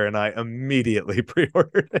pre-order here, and I immediately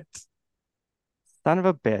pre-ordered it. Son of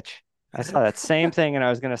a bitch! I saw that same thing and I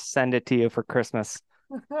was gonna send it to you for Christmas.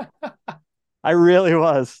 I really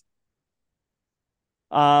was.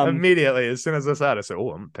 Um, Immediately, as soon as this out, I said,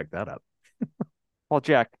 "Oh, I'm gonna pick that up." well,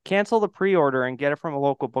 Jack, cancel the pre-order and get it from a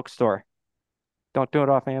local bookstore. Don't do it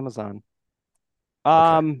off Amazon.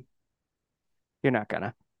 Okay. Um, you're not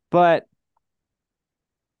gonna. But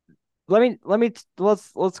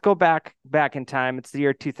let's go back in time. It's the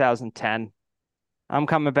year 2010. I'm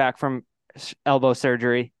coming back from elbow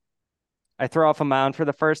surgery. I throw off a mound for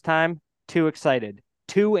the first time. Too excited.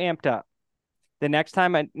 Too amped up. The next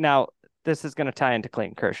time now this is going to tie into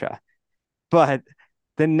Clayton Kershaw, but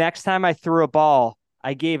the next time I threw a ball,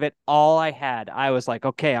 I gave it all I had. I was like,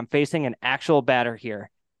 okay, I'm facing an actual batter here.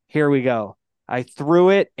 Here we go. I threw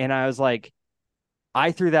it and I was like,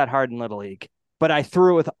 I threw that hard in Little League, but I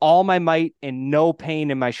threw it with all my might and no pain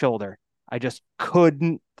in my shoulder. I just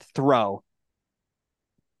couldn't throw.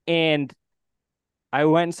 And I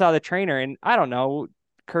went and saw the trainer, and I don't know,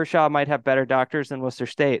 Kershaw might have better doctors than Worcester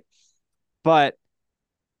State, but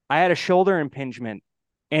I had a shoulder impingement,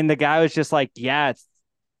 and the guy was just like, "Yeah,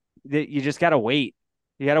 you just gotta wait.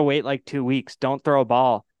 You gotta wait like 2 weeks. Don't throw a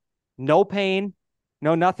ball. No pain,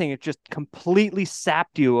 no nothing. It just completely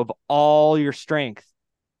sapped you of all your strength."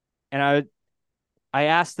 And I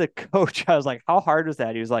asked the coach, I was like, "How hard was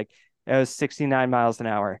that?" He was like, "It was 69 miles an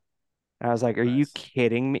hour." And I was like, "Are you Nice.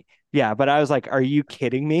 kidding me?" Yeah, but I was like, "Are you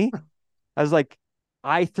kidding me?" I was like,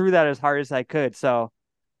 I threw that as hard as I could. So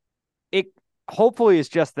it hopefully is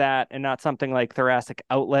just that and not something like thoracic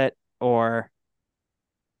outlet or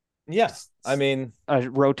Yeah. I mean, a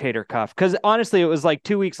rotator cuff. Because honestly, it was like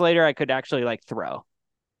 2 weeks later I could actually like throw.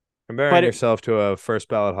 comparing But it, yourself to a first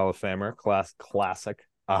ballot Hall of Famer, classic.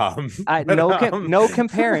 I But no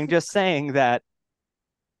comparing, just saying that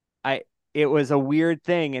I it was a weird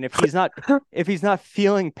thing. And if he's not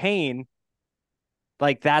feeling pain,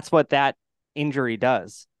 like that's what that injury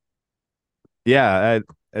does. yeah,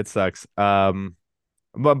 it sucks.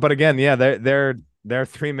 But again, yeah, their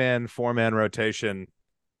 3-man, 4-man rotation.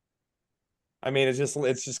 I mean, it's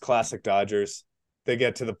just classic Dodgers. They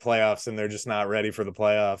get to the playoffs and they're just not ready for the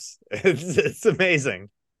playoffs. It's amazing.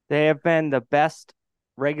 They have been the best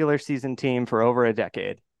regular season team for over a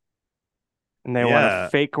decade. And they won a Yeah,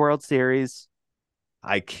 fake World Series.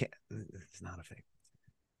 I can't. It's not a fake.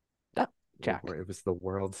 Oh, Jack. It was the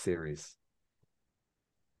World Series.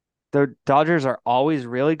 The Dodgers are always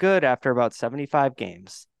really good after about 75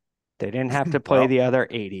 games. They didn't have to play Well, the other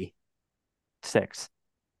 86,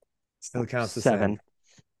 still counts the same.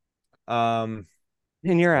 7.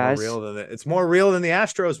 In It's your more eyes, real than it's more real than the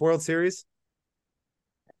Astros World Series.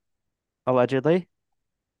 allegedly.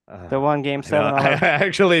 They won game I know. seven on I the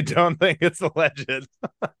actually don't think it's alleged.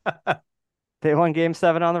 they won game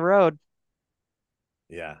 7 on the road.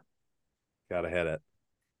 Yeah. Gotta hit it.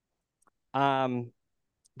 Um,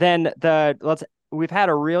 then we've had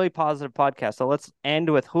a really positive podcast, so let's end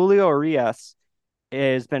with Julio Urias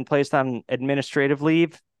has been placed on administrative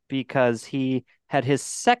leave because he had his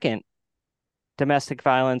second domestic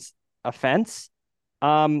violence offense.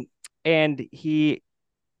 Um, and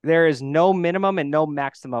there is no minimum and no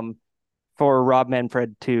maximum for Rob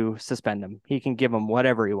Manfred to suspend him. He can give him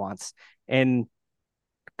whatever he wants. And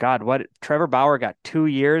God, what Trevor Bauer got 2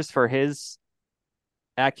 years for his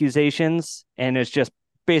accusations and is just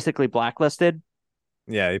basically blacklisted.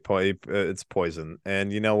 Yeah, it's poison.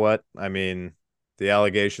 And you know what? I mean, the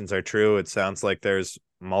allegations are true. It sounds like there's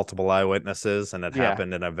multiple eyewitnesses, and it Yeah.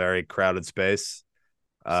 happened in a very crowded space.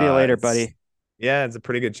 See you later, It's buddy. Yeah, it's a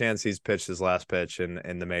pretty good chance he's pitched his last pitch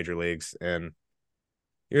in the major leagues, and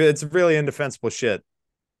it's really indefensible shit.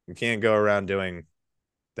 You can't go around doing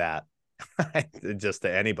that just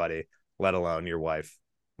to anybody, let alone your wife,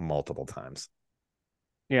 multiple times.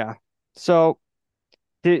 Yeah. So,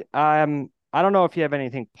 I don't know if you have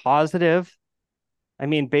anything positive. I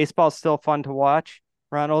mean, baseball's still fun to watch.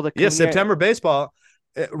 Ronald Yeah, Acuna, September baseball.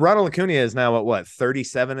 Ronald Acuna is now at what,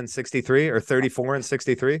 37 and 63 or 34 and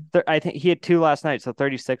 63? I think he had two last night, so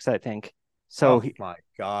 36, I think. So Oh my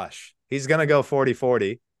gosh. He's gonna go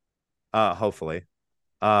 40-40. Hopefully.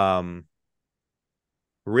 Um,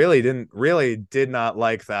 really did not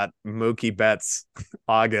like that Mookie Betts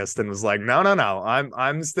August and was like, no, no, no.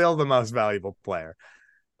 I'm still the most valuable player.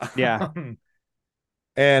 yeah,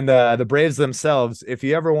 And the Braves themselves, if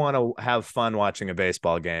you ever want to have fun watching a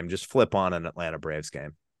baseball game, just flip on an Atlanta Braves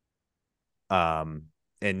game. Um,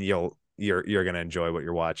 and you're gonna enjoy what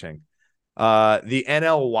you're watching. The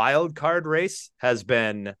NL wild card race has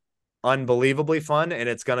been unbelievably fun, and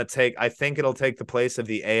I think it'll take the place of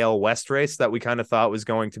the AL West race that we kind of thought was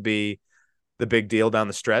going to be the big deal down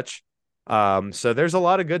the stretch. So there's a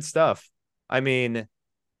lot of good stuff. I mean,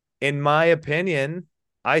 in my opinion,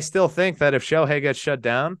 I still think that if Shohei gets shut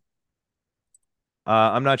down,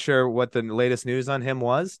 I'm not sure what the latest news on him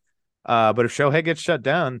was, but if Shohei gets shut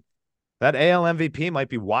down, that AL MVP might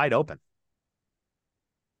be wide open.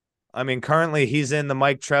 I mean, currently he's in the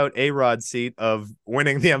Mike Trout A-Rod seat of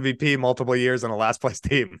winning the MVP multiple years on a last place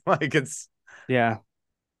team. Like yeah.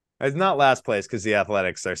 it's not last place because the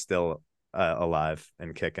Athletics are still alive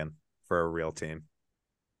and kicking for a real team.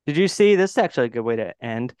 Did you see this? Is actually a good way to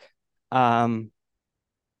end. Um,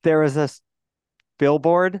 there was a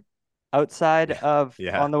billboard outside Yeah, of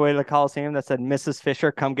yeah, on the way to the Coliseum that said, "Mrs.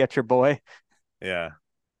 Fisher, come get your boy." yeah.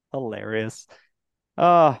 Hilarious.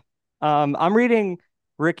 Uh, I'm reading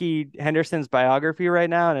Ricky Henderson's biography right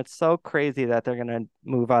now, and it's so crazy that they're gonna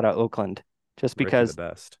move out of Oakland just Ricky the because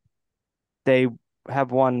best. they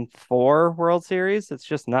have won 4 World Series. It's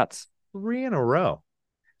just nuts. 3 in a row.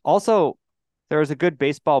 Also, there was a good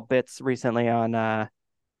baseball bits recently on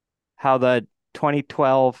how the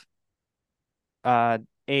 2012 uh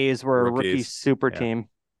A's were a rookie Rookies. super Yeah. team.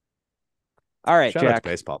 All right, Shout out to Jack.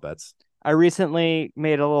 baseball bets. I recently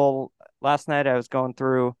made a little last night I was going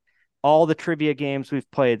through all the trivia games we've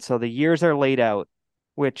played. So the years are laid out,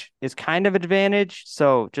 which is kind of advantage.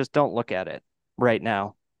 So just don't look at it right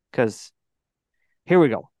now. Because here we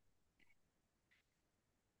go.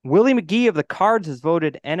 Willie McGee of the Cards is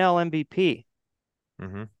voted NL MVP.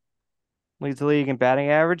 Mm-hmm. Leads the league in batting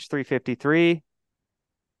average, 353,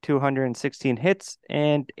 216 hits,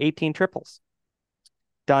 and 18 triples.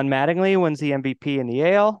 Don Mattingly wins the MVP in the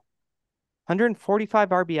AL, 145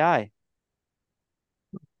 RBI.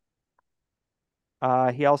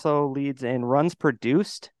 He also leads in runs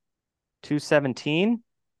produced, 217,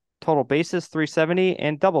 total bases, 370,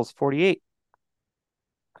 and doubles, 48.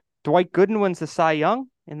 Dwight Gooden wins the Cy Young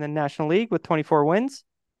in the National League with 24 wins,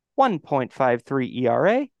 1.53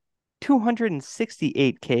 ERA,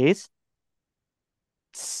 268 Ks,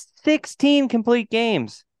 16 complete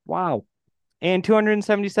games. Wow. And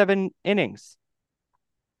 277 innings.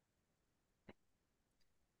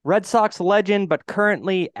 Red Sox legend, but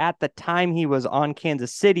currently at the time he was on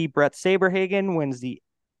Kansas City, Brett Saberhagen wins the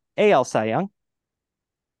AL Cy Young.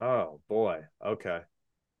 Oh boy. Okay.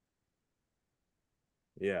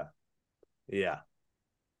 Yeah. Yeah.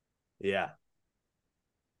 Yeah.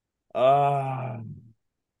 Uh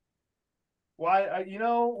why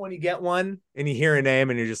when you get one and you hear a name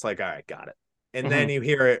and you're just like, all right, got it. And then Mhm. you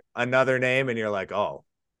hear another name and you're like, oh,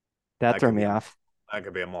 That that threw could me be a off.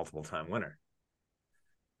 multiple time winner.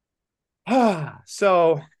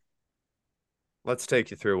 So let's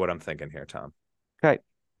take you through what I'm thinking here, Tom. Okay.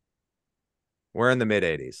 We're in the mid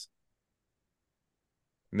 80s,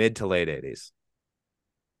 mid to late 80s.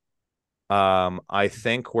 I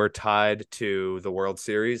think we're tied to the World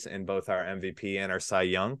Series in both our MVP and our Cy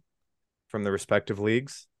Young. from the respective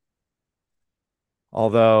leagues.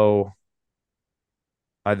 Although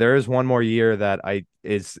there is one more year that I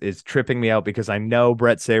is tripping me out because I know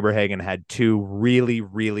Brett Saberhagen had two really,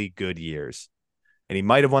 really good years. And he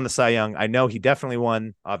might have won the Cy Young. I know he definitely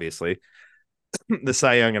won, obviously, the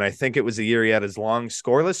Cy Young, and I think it was the year he had his long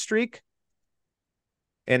scoreless streak.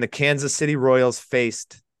 And the Kansas City Royals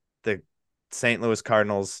faced the St. Louis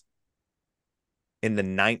Cardinals in the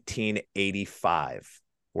 1985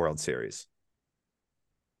 World Series.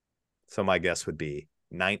 So my guess would be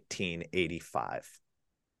 1985.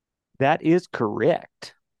 That is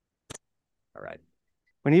correct. All right.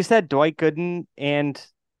 When you said Dwight Gooden and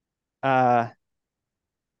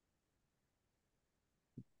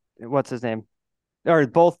what's his name? Or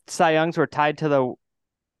both Cy Youngs were tied to the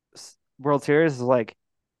World Series, is like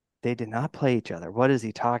they did not play each other. What is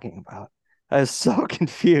he talking about? I was so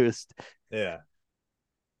confused. Yeah.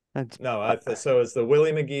 That's, No, so it's the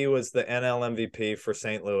Willie McGee was the NL MVP for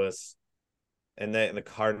St. Louis, and the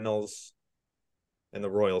Cardinals and the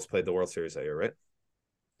Royals played the World Series that year, right? Is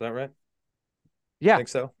that right? I yeah, think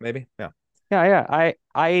so, maybe. Yeah. yeah.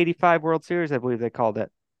 I-85 World Series, I believe they called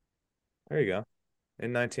it. There you go.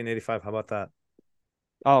 In 1985. How about that?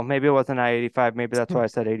 Oh, maybe it wasn't I-85. Maybe that's why I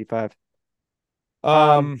said 85. Um,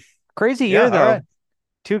 Um, Crazy yeah, year all though. right.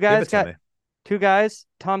 Two Give guys it to got me. two guys.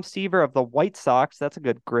 Tom Seaver of the White Sox. That's a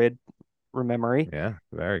good grid memory. Yeah,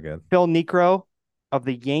 very good. Phil Niekro of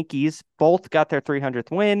the Yankees. Both got their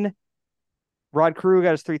 300th win. Rod Carew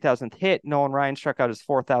got his 3,000th hit. Nolan Ryan struck out his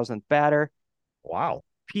 4,000th batter. Wow.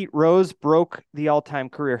 Pete Rose broke the all-time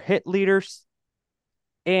career hit leaders.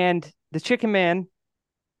 And the Chicken Man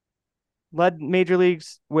led major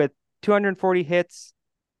leagues with 240 hits,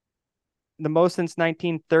 the most since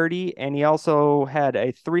 1930. And he also had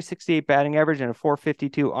a 368 batting average and a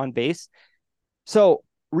 452 on base. So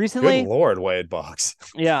Good recently, Lord, Wade Boggs.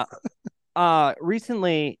 yeah,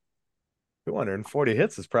 recently 240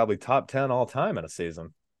 hits is probably top 10 all time in a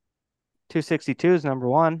season. 262 is number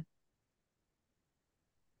one.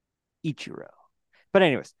 Ichiro. But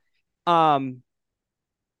anyways, um,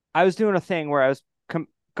 I was doing a thing where I was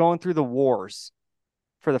going through the wars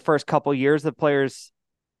for the first couple years of players'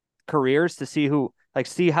 careers to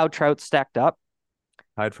see how Trout stacked up.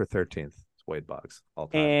 Tied for 13th. It's Wade Boggs all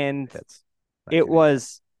time And hits. it 1985.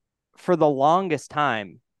 was for the longest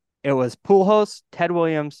time, it was Pujols, Ted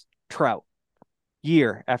Williams, Trout,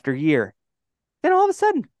 year after year. Then all of a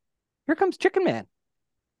sudden, here comes Chicken Man.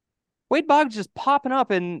 Wade Boggs just popping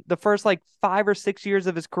up in the first like 5 or 6 years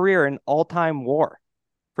of his career in all-time WAR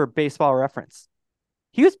for Baseball Reference.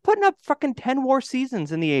 He was putting up fucking 10 WAR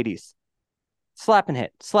seasons in the 80s. Slapping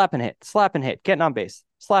hit, slapping hit, slapping hit, getting on base,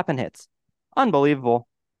 slapping hits. Unbelievable.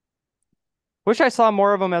 Wish I saw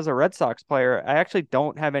more of him as a Red Sox player. I actually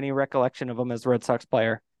don't have any recollection of him as a Red Sox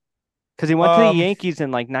player because he went to the Um, Yankees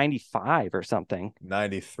in like 95 or something.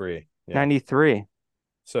 93. Yeah. 93.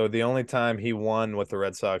 So the only time he won with the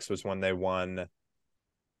Red Sox was when they won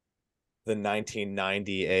the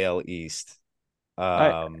 1990 AL East.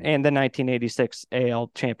 And the 1986 AL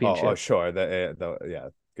Oh, championship. sure. Yeah,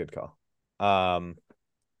 good call. Um,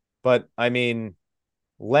 but I mean,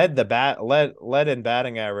 led in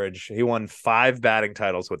batting average. He won 5 batting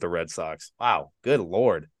titles with the Red Sox. Wow, good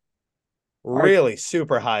Lord. All right. Really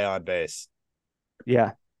super high on base.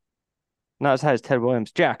 Yeah. Not as high as Ted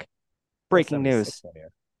Williams. Jack, breaking 176 news. one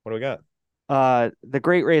year. What do we got? The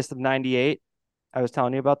Great Race of 98. I was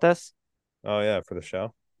telling you about this. Oh yeah, for the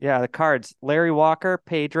show. Yeah, the cards. Larry Walker,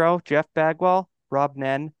 Pedro, Jeff Bagwell, Rob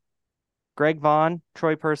Nen, Greg Vaughn,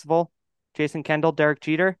 Troy Percival, Jason Kendall, Derek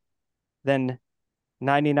Jeter, then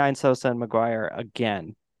 99 Sosa and McGuire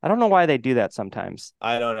again. I don't know why they do that sometimes.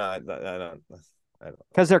 I don't know. I don't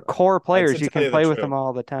Because they're core To players. You tell can you the play with them truth,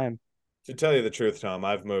 all the time. Tom,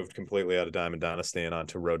 I've moved completely out of Diamond Dynasty and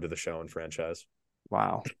onto Road to the Show and franchise.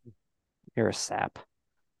 Wow. You're a sap.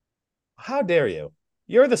 How dare you?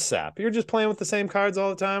 You're the sap. You're just playing with the same cards all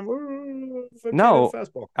the time. Can't hit a No,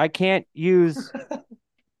 fastball. I can't use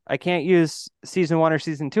I can't use season 1 or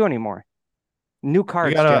season 2 anymore. New You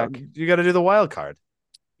cards, gotta Jack. you gotta do the wild card.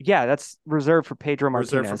 Yeah, that's reserved for Pedro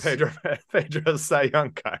Reserved for Martinez. Pedro's Cy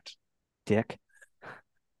Young card. Dick.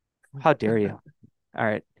 How dare you? All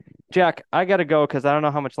right. Jack, I gotta go because I don't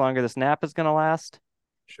know how much longer this nap is gonna last.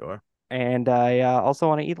 Sure. And I also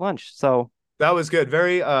want to eat lunch. So That was good.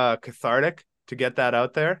 Very cathartic to get that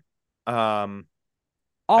out there. I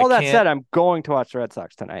all that can't. said, I'm going to watch the Red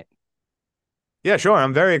Sox tonight. Yeah, sure.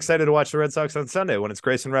 I'm very excited to watch the Red Sox on Sunday when it's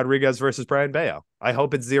Grayson Rodriguez versus Brian Bayo. I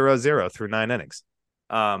hope it's 0-0 through 9 innings.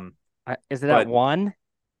 Is it at But 1?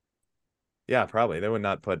 yeah, probably they would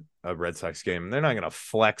not put a Red Sox game. They're not going to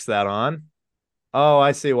flex that on. Oh,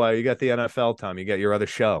 I see why. You got the NFL, Tom. You got your other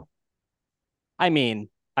show. I mean,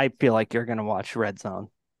 I feel like you're gonna watch Red Zone.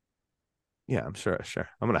 Yeah, I'm sure. Sure.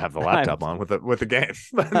 I'm gonna have the I'm laptop on with the game.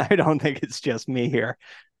 I don't think it's just me here.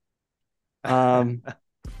 Um,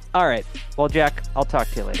 all right. Well, Jack, I'll talk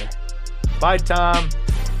to you later. Bye, Tom.